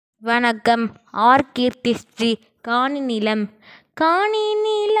வணக்கம். ஆர். கீர்த்திஸ்ரீ. காணி நிலம். காணி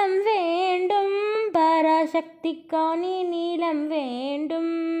நிலம் வேண்டும் பராசக்தி, காணி நிலம்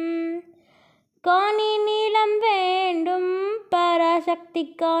வேண்டும். காணி நிலம் வேண்டும் பராசக்தி,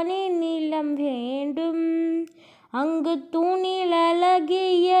 காணி நிலம் வேண்டும். அங்கு தூணில்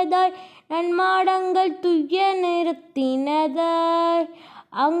அழகியதாய் நன்மாடங்கள் துய்ய நிறத்தினதாய்,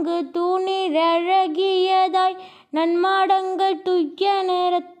 அங்கு தூணில் அழகியதாய் நன்மாடங்கள் துய்ய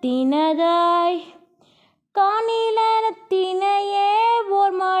நிறத்தினதாய். காணி நிலத்தினையே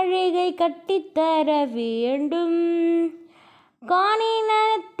ஓர் மாளிகை கட்டித்தர வேண்டும். காணி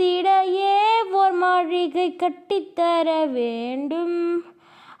நிலத்திடையே ஓர் மாளிகை கட்டித்தர வேண்டும்.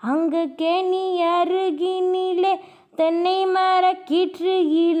 அங்கு கேணி அருகினிலே தென்னை மரக்கீற்று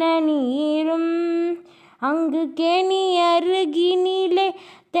இளநீரும், அங்கு கேணி அருகினிலே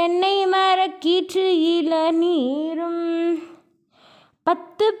தென்னை மரக்கீற்று இளநீரும்.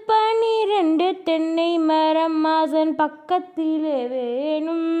 10-12 தென்னை மரம் அதன் பக்கத்திலே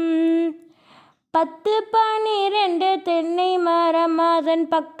வேணும். 10-12 தென்னை மரம் அதன்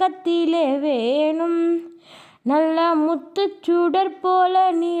பக்கத்திலே வேணும். நல்ல முத்துச் சுடர் போல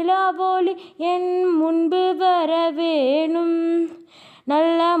நிலாவொளி என் முன்பு வர வேணும்.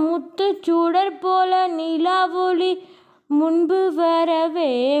 நல்ல முத்துச் சுடர் போல நிலாவொளி முன்பு வர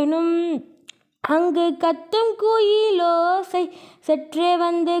வேணும். அங்கு கத்தும் குயிலோசை சற்றே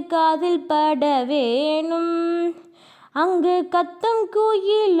வந்து காதில் பட வேணும். அங்கு கத்தும்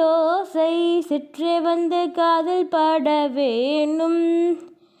குயிலோசை சற்றே வந்து காதில் பட வேணும்.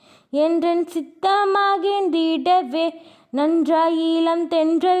 என்றன் சித்தமாகின்றிடவே நன்றாய் இளம்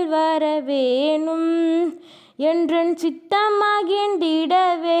தென்றல் வர வேணும். என்றன்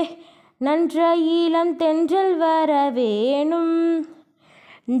சித்தமாகின்றிடவே நன்றாய் இளம் தென்றல் வர வேணும்.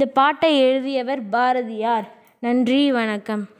 இந்த பாட்டை எழுதியவர் பாரதியார். நன்றி, வணக்கம்.